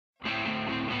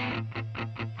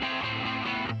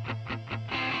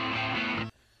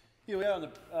Here we are in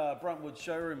the Bruntwood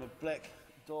showroom of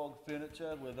Blackdog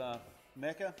Furniture with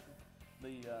Macca,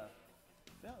 the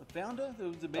founder,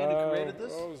 the man who created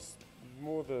this. I was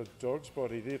more the dog's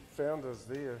body. The founder's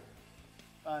there.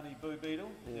 Arnie Boo Beadle,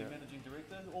 the managing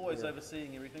director, always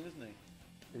overseeing everything, isn't he?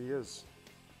 He is.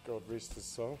 God rest his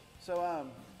soul. So,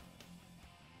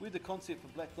 where'd the concept for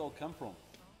Blackdog come from?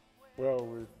 Well,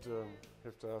 we'd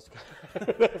have to ask.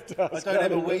 I don't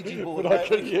have a Ouija board. But I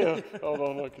can, hold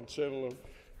on, I can channel him.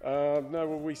 No,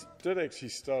 well, we did actually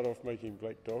start off making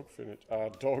black dog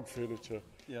furniture,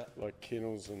 like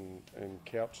kennels and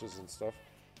couches and stuff.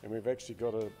 And we've actually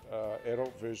got a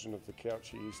adult version of the couch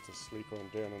he used to sleep on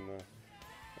down in the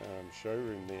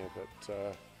showroom there.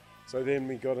 But so then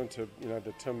we got into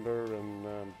the timber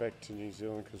and back to New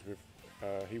Zealand because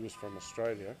he was from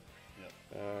Australia.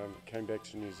 Came back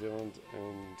to New Zealand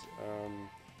and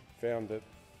found that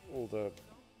all the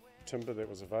timber that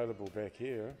was available back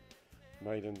here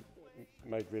made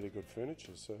really good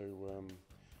furniture. So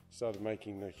started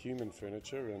making the human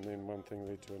furniture, and then one thing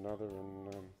led to another,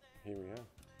 and here we are.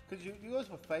 Because you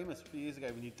guys were famous a few years ago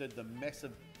when you did the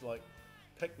massive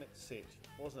picnic set,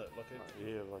 wasn't it?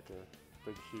 Like a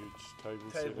big huge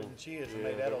table and chairs and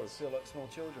made adults feel like small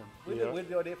children. Where did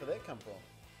the idea for that come from?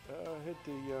 I had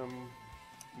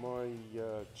my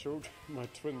children, my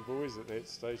twin boys at that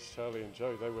stage, Charlie and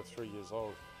Joe. They were 3 years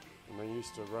old, and they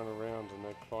used to run around and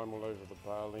they'd climb all over the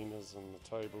bar leaners and the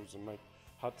tables and make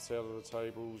huts out of the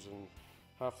tables. And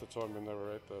half the time when they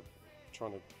were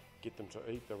trying to get them to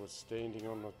eat, they were standing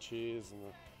on the chairs,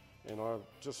 and I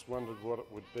just wondered what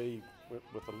it would be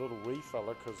with a little wee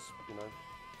fella, because sort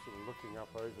of looking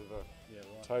up over the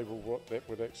table, what that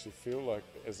would actually feel like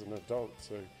as an adult.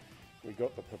 So we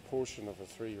got the proportion of a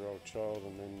 3-year-old child,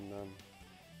 and then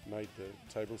made the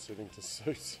table setting to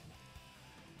suit.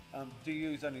 Do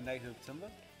you use only native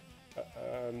timber?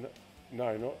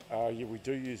 No, not. We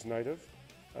do use native,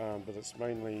 but it's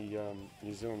mainly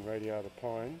New Zealand radiata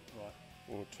pine,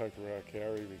 or Tokara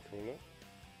kauri we call it,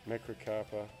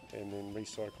 macrocarpa, and then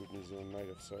recycled New Zealand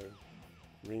native. So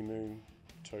Rimu,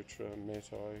 Totra,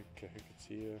 Matai,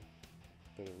 Kahikatea,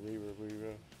 bit of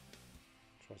Rira.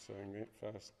 Try saying that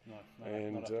fast. No,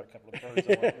 not after a couple of brews, I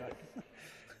won't know.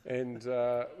 And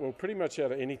well, pretty much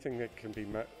out of anything that can be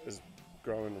is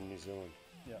grown in New Zealand.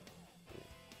 Yeah.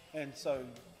 And so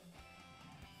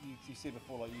you said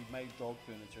before, you made dog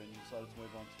furniture and you decided to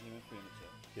move on to human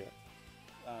furniture. Yeah.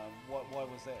 Why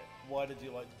was that? Why did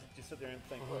you just sit there and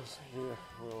think? Well,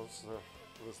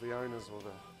 it was the owners or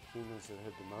the humans that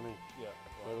had the money. Yeah.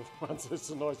 Right. Once it's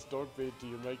a nice dog bed, do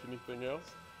you make anything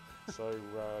else? So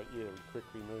we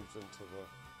quickly moved into the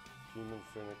human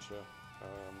furniture,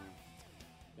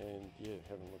 and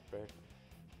haven't looked back.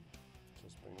 It's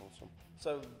just been awesome.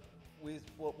 So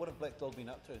what have Blackdog been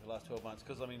up to the last 12 months?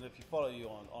 Because if you follow you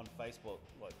on Facebook,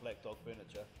 like Blackdog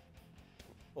Furniture,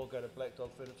 or go to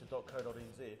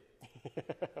blackdogfurniture.co.nz.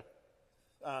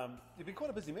 You've been quite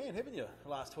a busy man, haven't you? The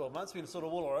last 12 months, been sort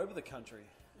of all over the country.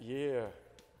 Yeah,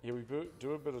 we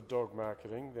do a bit of dog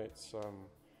marketing. That's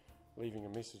leaving a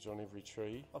message on every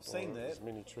tree. I've seen that. As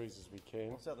many trees as we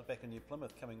can. I was out the back of New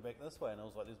Plymouth coming back this way, and I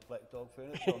was like, there's Blackdog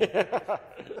Furniture on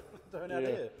the doing out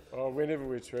here. Oh, whenever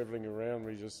we're travelling around,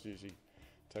 we just usually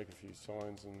take a few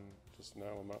signs and just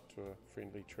nail them up to a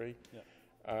friendly tree.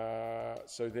 Yeah.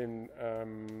 So then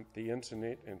the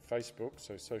internet and Facebook,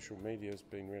 so social media has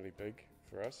been really big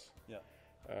for us. Yeah.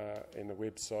 And the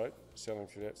website, selling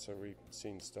through that, so we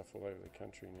send stuff all over the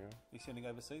country now. You sending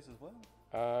overseas as well?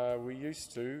 We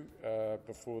used to,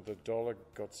 before the dollar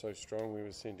got so strong, we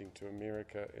were sending to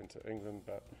America and to England,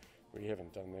 but we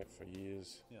haven't done that for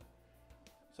years. Yeah.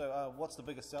 So what's the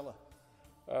biggest seller?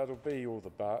 It'll be all the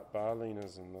bar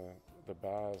leaners and the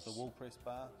bars. The wall press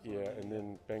bar? And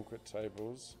then banquet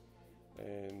tables,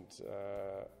 and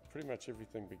pretty much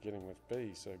everything beginning with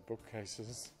B, so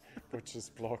bookcases, butcher's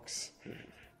blocks.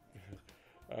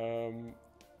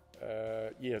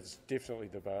 It's definitely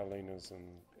the bar leaners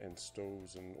and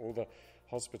stools and all the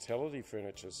hospitality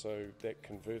furniture, so that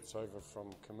converts over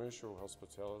from commercial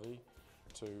hospitality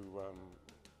to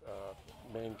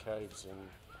man caves and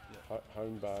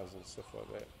home bars and stuff like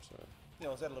that. So. Yeah,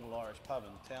 I was at a little Irish pub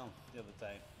in town the other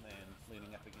day, and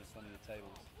leaning up against one of your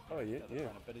tables. Oh yeah,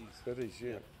 Kind of biddies. Biddies,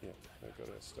 yeah. They've got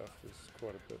our stuff. There's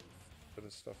quite a bit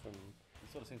of stuff in.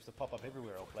 It sort of seems to pop up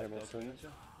everywhere, old Blackdog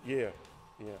furniture. Yeah.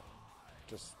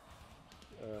 Just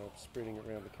spreading it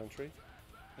around the country.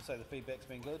 I'd say the feedback's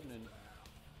been good, and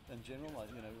in general,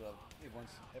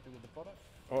 everyone's happy with the product.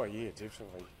 Oh yeah,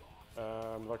 definitely.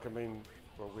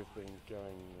 We've been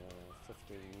going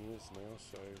 15 years now,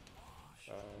 so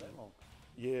that long.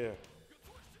 Yeah.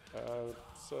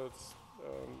 So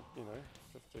you know,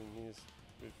 15 years,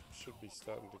 we should be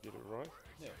starting to get it right.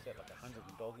 Yeah, it's had like 100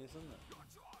 dog years, isn't it?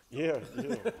 Yeah,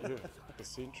 a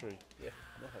century. Yeah,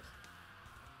 nice.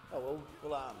 Oh well,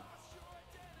 we'll have a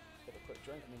quick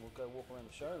drink and then we'll go walk around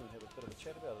the showroom and have a bit of a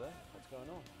chat about it. What's going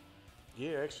on?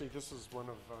 Yeah, actually, this is one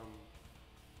of.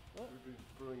 We've been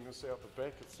brewing this out the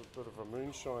back. It's a bit of a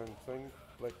moonshine thing,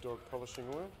 Blackdog polishing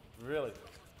oil. Really?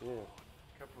 Yeah. A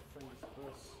couple of things of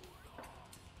this.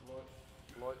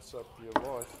 Lights up your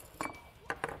life.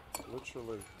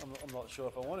 Literally. I'm not sure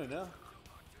if I want to now.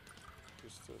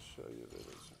 Just to show you that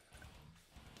it's.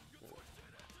 Yeah.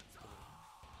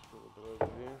 Just put a bit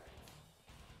over there.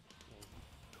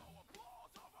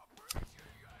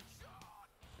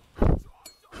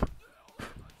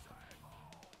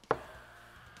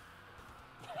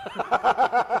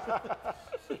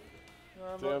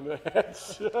 Down the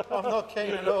hatch. I'm not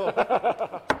keen at all.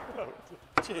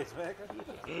 Cheers, Macca.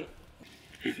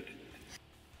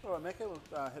 All right, Macca, we'll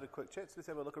had a quick chat, so let's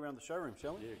have a look around the showroom,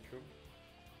 shall we? Yeah, cool.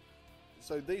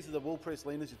 So these are the wall press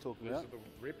leaners you're talking about? These are the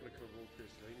replica wall press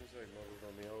leaners. They modelled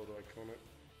on the old iconic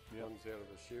ones out of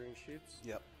the shearing sheds.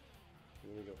 Yep. And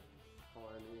then we've got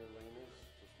Pioneer leaners,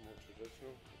 just more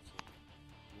traditional. It's a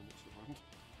miniature one.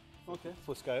 Okay,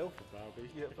 for scale. For Barbie.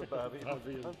 Yeah, for Barbie.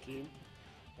 Barbie and Ken.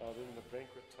 Then the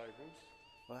banquet tables.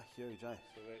 Ah, huge, eh?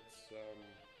 So that's,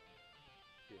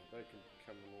 yeah, they can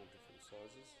come in all different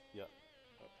sizes. Yep.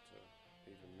 Up to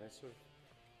even massive.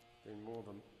 Then more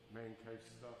the man cave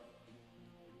stuff.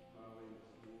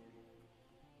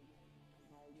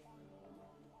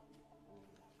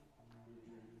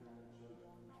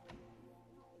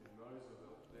 That's the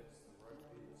rope beds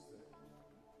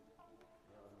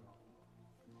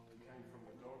that came from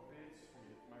the dog beds. We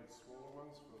had made smaller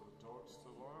ones for the dogs to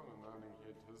lie on, and Arnie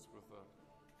had his with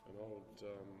an old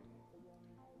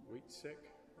wheat sack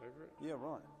over it. Yeah,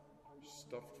 right.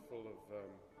 Stuffed full of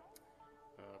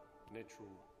natural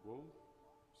wool.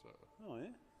 So Oh,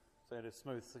 yeah. So it is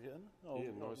smooth to get in? Oh,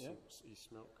 yeah, nice. Yeah. And he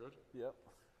smelt good. Yep.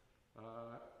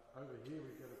 Over here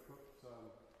we're going to put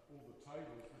all the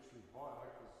tables, which we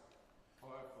hire, because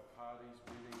hire for parties,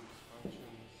 weddings,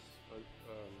 functions,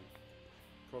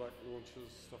 product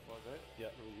launches, stuff like that.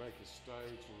 Yep. We'll make a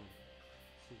stage and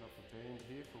set up a band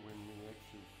here for when we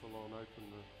actually full on open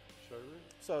the showroom.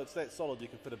 So it's that solid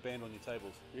you can fit a band on your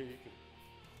tables? Yeah, you can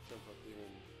jump up there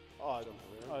and jump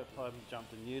I around. haven't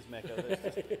jumped in years, Macca.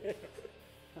 That's just,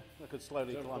 I could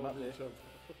slowly Jump climb on up there. jump.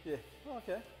 Yeah. Oh,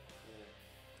 okay.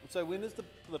 Yeah. So when is the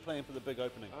plan for the big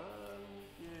opening?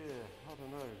 Yeah, I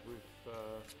don't know. We've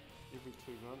every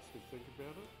 2 months we think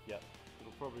about it. Yep.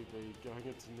 It'll probably be going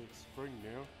into next spring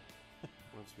now,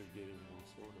 once we get everything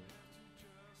sorted.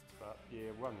 But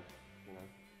yeah, we'll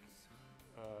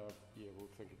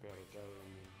think about it though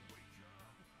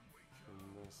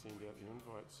and send out the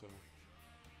invite. So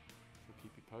we'll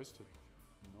keep you posted.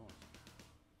 Nice.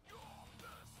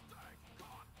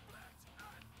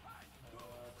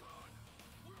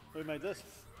 Who made this?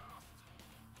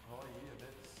 Oh yeah,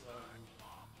 that's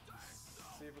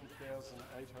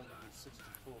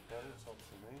 7,864 bottle tops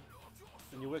for me.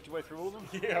 And you worked your way through all of them?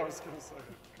 Yeah, I was going to say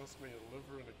it cost me a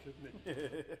liver and a kidney.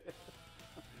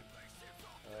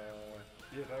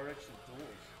 Yeah, they were actually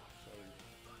doors, so we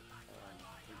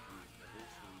can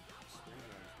eventually store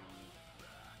those when we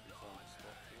find a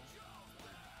spot for them.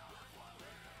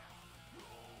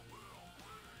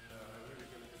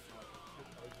 We're going to get like a kit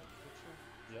open kitchen.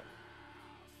 Yep.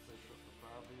 They've got the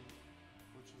Barbie,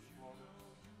 which is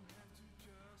models.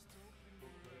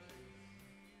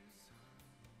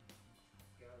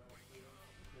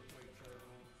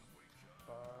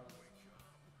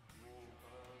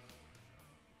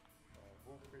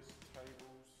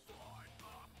 Tables,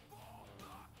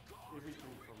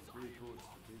 everything from breadboards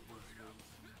to bedroom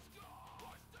suites.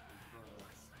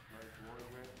 Made wine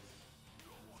mats.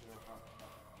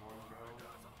 Wine barrel.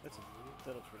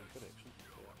 That looks really good, actually.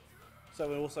 Yeah. So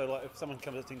also, like, if someone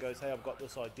comes up and goes, "Hey, I've got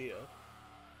this idea,"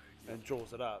 and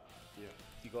draws it up, Yeah.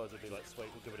 you guys would be like,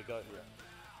 "Sweet, we'll give it a go." Yeah.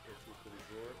 If we can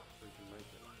draw it, we can make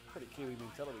it. Pretty Kiwi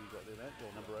mentality you got there, mate.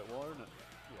 Your number 8 wire, isn't it?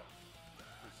 Yeah.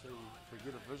 We see if we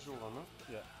get a visual on it,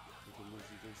 Yeah. we can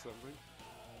usually do something.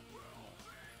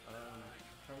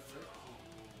 Coat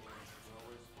racks and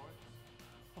railway spikes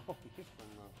Oh, yeah. from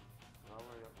the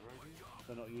railway up the road here.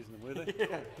 They're not using them, were they? But,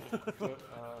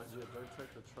 yeah, don't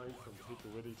take the train from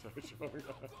Tikawiti to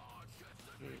Tauranga.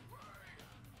 Yeah,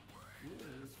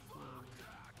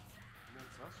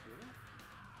 that's us really.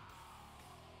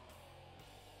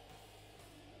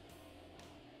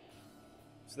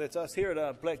 So that's us here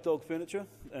at Blackdog Furniture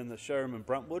in the showroom in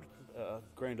Bruntwood.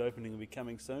 Grand opening will be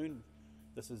coming soon.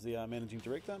 This is the managing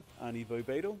director, Arnie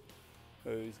Beadle.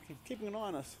 who's keeping an eye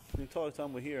on us the entire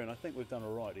time we're here, and I think we've done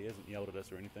alright. He hasn't yelled at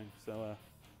us or anything. So,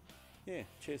 yeah,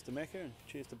 cheers to Macca and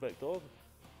cheers to Blackdog,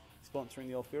 sponsoring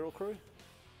the old feral crew.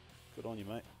 Good on you,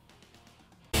 mate.